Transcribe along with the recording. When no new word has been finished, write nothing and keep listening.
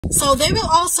So they will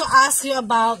also ask you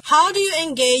about how do you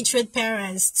engage with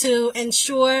parents to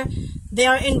ensure they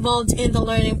are involved in the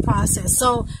learning process.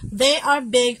 So they are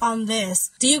big on this.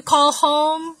 Do you call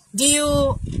home? Do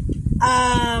you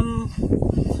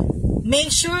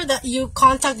make sure that you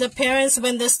contact the parents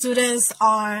when the students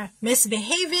are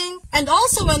misbehaving, and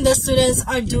also when the students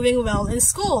are doing well in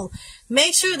school?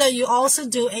 Make sure that you also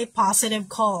do a positive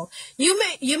call. You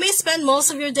may spend most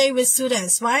of your day with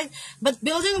students, right? But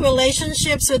building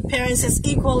relationships with parents is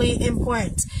equally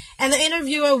important. And the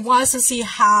interviewer wants to see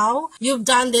how you've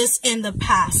done this in the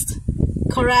past,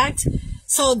 correct?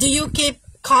 So do you keep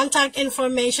contact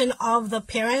information of the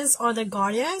parents or the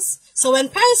guardians? So when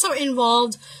parents are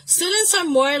involved, students are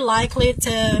more likely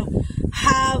to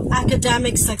have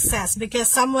academic success because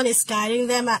someone is guiding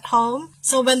them at home.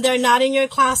 So when they're not in your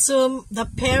classroom, the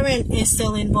parent is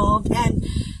still involved, and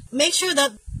make sure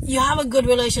that you have a good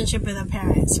relationship with the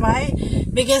parents, right?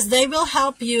 Because they will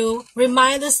help you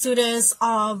remind the students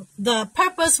of the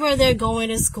purpose where they're going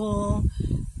to school.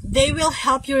 They will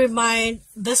help you remind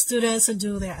the students to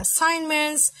do their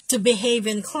assignments, to behave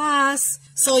in class.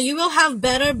 So you will have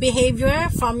better behavior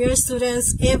from your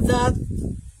students if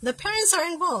the parents are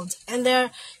involved and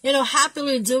they're,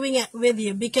 happily doing it with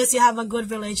you because you have a good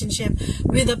relationship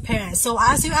with the parents. So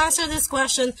as you answer this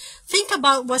question, think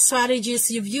about what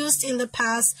strategies you've used in the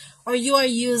past or you are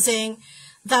using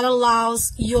that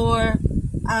allows your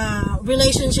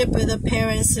relationship with the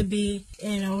parents to be,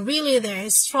 really there,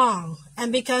 strong.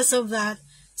 And because of that,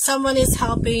 someone is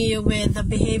helping you with the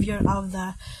behavior of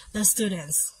the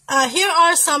students. Here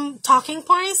are some talking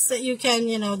points that you can,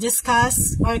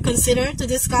 discuss or consider to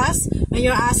discuss when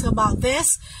you're asked about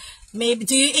this. Maybe,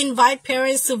 do you invite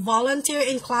parents to volunteer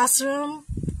in classroom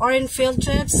or in field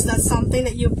trips? That's something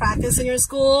that you practice in your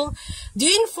school. Do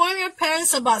you inform your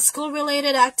parents about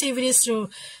school-related activities through,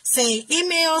 say,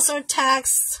 emails or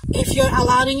texts? If you're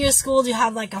allowed in your school, do you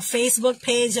have like a Facebook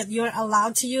page that you're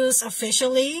allowed to use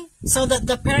officially so that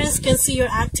the parents can see your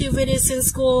activities in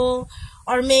school?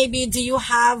 Or maybe do you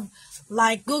have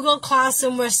like Google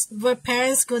Classroom where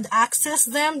parents could access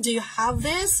them? Do you have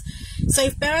this? So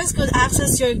if parents could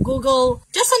access your Google,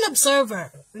 just an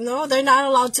observer, they're not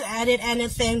allowed to edit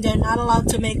anything. They're not allowed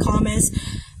to make comments.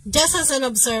 Just as an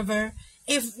observer,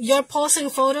 if you're posting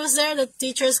photos there,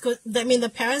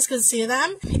 the parents could see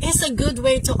them. It's a good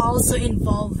way to also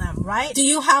involve them, right? Do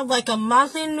you have like a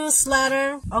monthly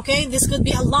newsletter? Okay, this could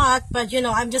be a lot, but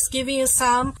I'm just giving you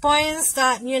some points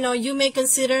that, you may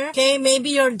consider. Okay,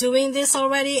 maybe you're doing this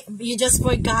already. You just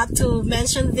forgot to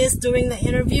mention this during the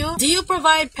interview. Do you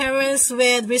provide parents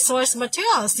with resource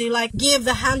materials? Do you give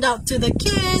the handout to the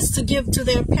kids to give to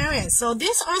their parents? So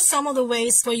these are some of the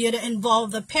ways for you to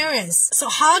involve the parents. So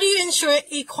how do you ensure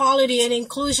equality and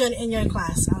inclusion in your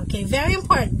class? Okay, very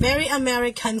important, very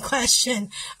American question.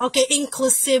 Okay,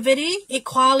 inclusivity,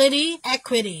 equality,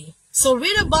 equity. So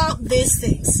read about these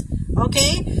things.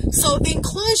 Okay, so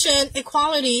inclusion,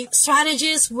 equality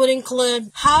strategies would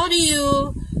include how do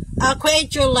you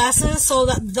create your lessons so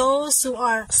that those who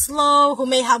are slow, who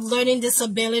may have learning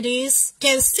disabilities,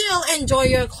 can still enjoy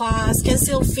your class, can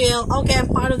still feel, okay, I'm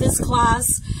part of this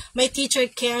class. My teacher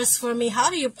cares for me. How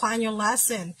do you plan your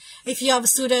lesson? If you have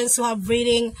students who have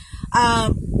reading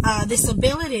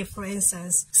disability, for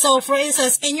instance. So, for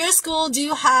instance, in your school, do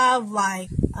you have a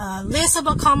list of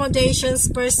accommodations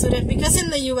per student? Because in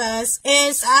the U.S.,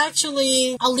 it's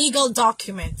actually a legal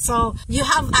document. So you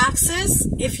have access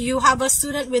if you have a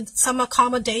student with some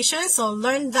accommodations. So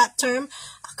learn that term,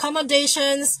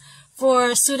 accommodations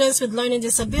for students with learning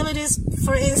disabilities,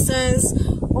 for instance,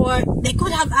 or they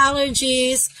could have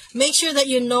allergies. Make sure that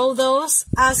you know those.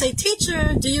 As a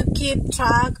teacher, do you keep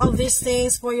track of these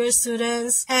things for your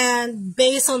students? And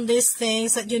based on these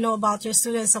things that you know about your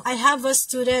students. So I have a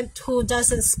student who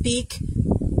doesn't speak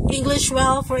English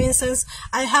well, for instance.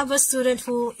 I have a student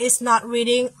who is not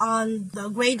reading on the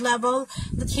grade level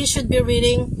that he should be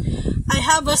reading. I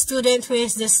have a student who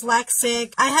is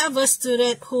dyslexic. I have a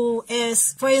student who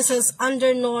is, for instance,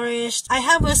 undernourished. I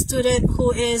have a student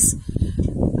who is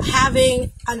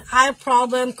having an eye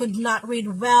problem, could not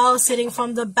read well, sitting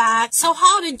from the back. So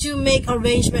how did you make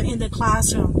arrangement in the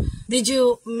classroom? Did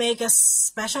you make a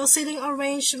special seating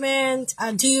arrangement?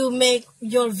 Do you make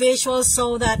your visuals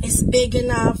so that it's big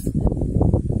enough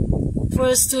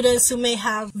for students who may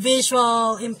have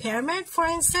visual impairment, for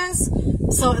instance?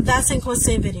 So that's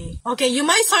inclusivity. Okay, you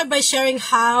might start by sharing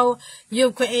how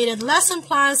you've created lesson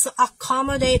plans to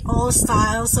accommodate all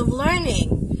styles of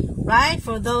learning, right?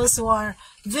 For those who are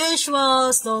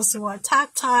visuals, those who are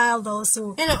tactile, those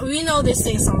who, we know these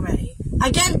things already.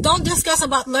 Again, don't discuss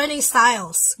about learning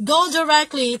styles. Go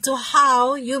directly to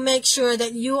how you make sure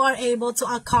that you are able to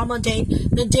accommodate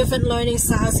the different learning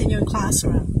styles in your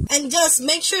classroom. And just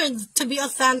make sure to be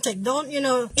authentic. Don't,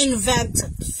 invent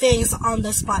things on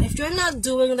the spot. If you're not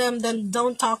doing them, then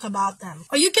don't talk about them.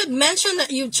 Or you could mention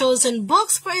that you've chosen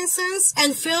books, for instance,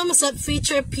 and films that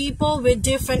feature people with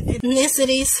different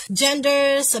ethnicities,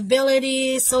 genders,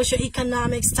 abilities,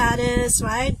 socioeconomic status,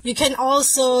 right? You can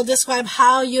also describe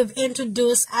how you've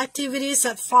introduced activities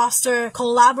that foster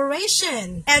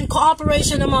collaboration and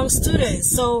cooperation among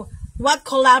students. So, what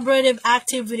collaborative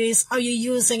activities are you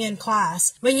using in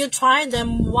class? When you tried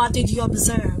them, what did you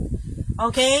observe?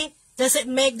 Okay? Does it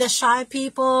make the shy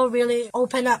people really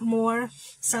open up more?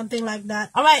 Something like that.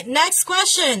 Alright, next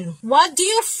question. What do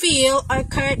you feel are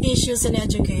current issues in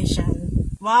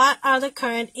education? What are the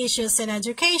current issues in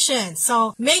education?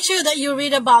 So, make sure that you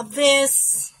read about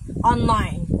this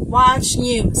online. Watch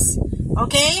news.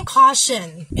 Okay?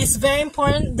 Caution. It's very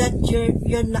important that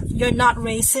you're not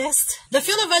racist. The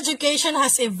field of education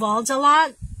has evolved a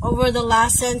lot over the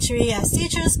last century as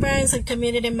teachers, parents, and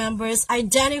community members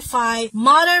identify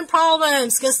modern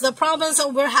problems, because the problems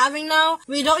that we're having now,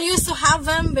 we don't used to have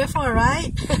them before,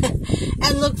 right?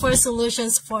 And look for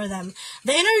solutions for them.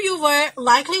 The interviewer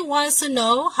likely wants to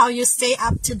know how you stay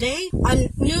up to date on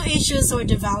new issues or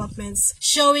developments,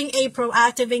 showing a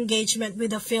proactive engagement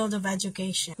with the field of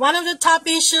education. One of the top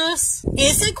issues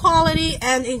is equality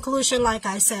and inclusion, like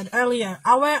I said earlier.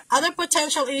 Our other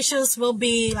potential issues will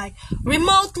be like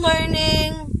remote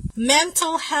learning,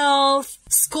 mental health,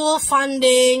 school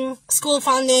funding.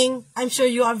 I'm sure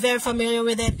you are very familiar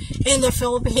with it in the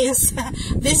Philippines.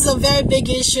 This is a very big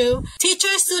issue.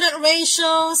 Teacher-student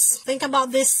ratios. Think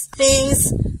about these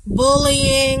things.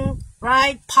 Bullying,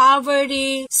 right?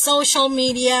 Poverty, social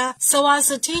media. So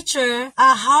as a teacher,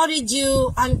 how did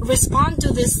you respond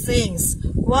to these things?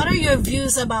 What are your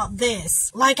views about this?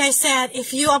 Like I said,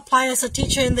 if you apply as a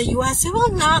teacher in the US, you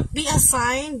will not be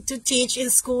assigned to teach in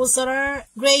schools that are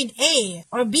grade A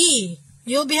or B.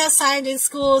 You'll be assigned in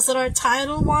schools that are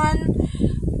Title I,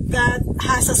 that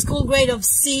has a school grade of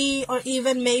C or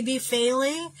even maybe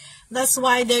failing. That's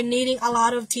why they're needing a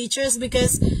lot of teachers,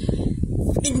 because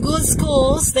in good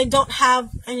schools, they don't have,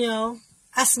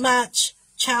 as much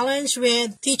challenge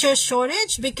with teacher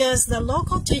shortage, because the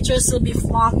local teachers will be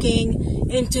flocking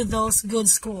into those good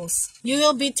schools. You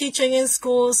will be teaching in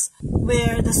schools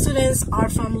where the students are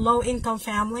from low-income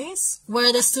families,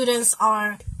 where the students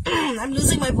are, I'm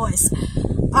losing my voice,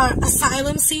 are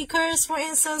asylum seekers, for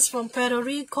instance, from Puerto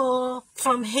Rico,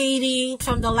 from Haiti,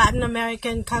 from the Latin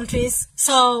American countries.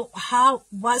 So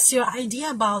what's your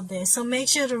idea about this? So make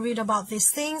sure to read about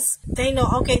these things. They know,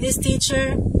 okay, this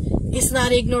teacher is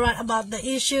not ignorant about the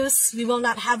issues. We will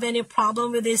not have any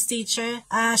problem with this teacher.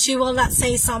 She will not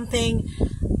say something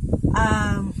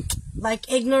like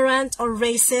ignorant or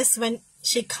racist when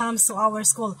she comes to our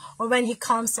school or when he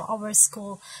comes to our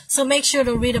school. So make sure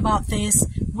to read about this.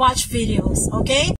 Watch videos, okay?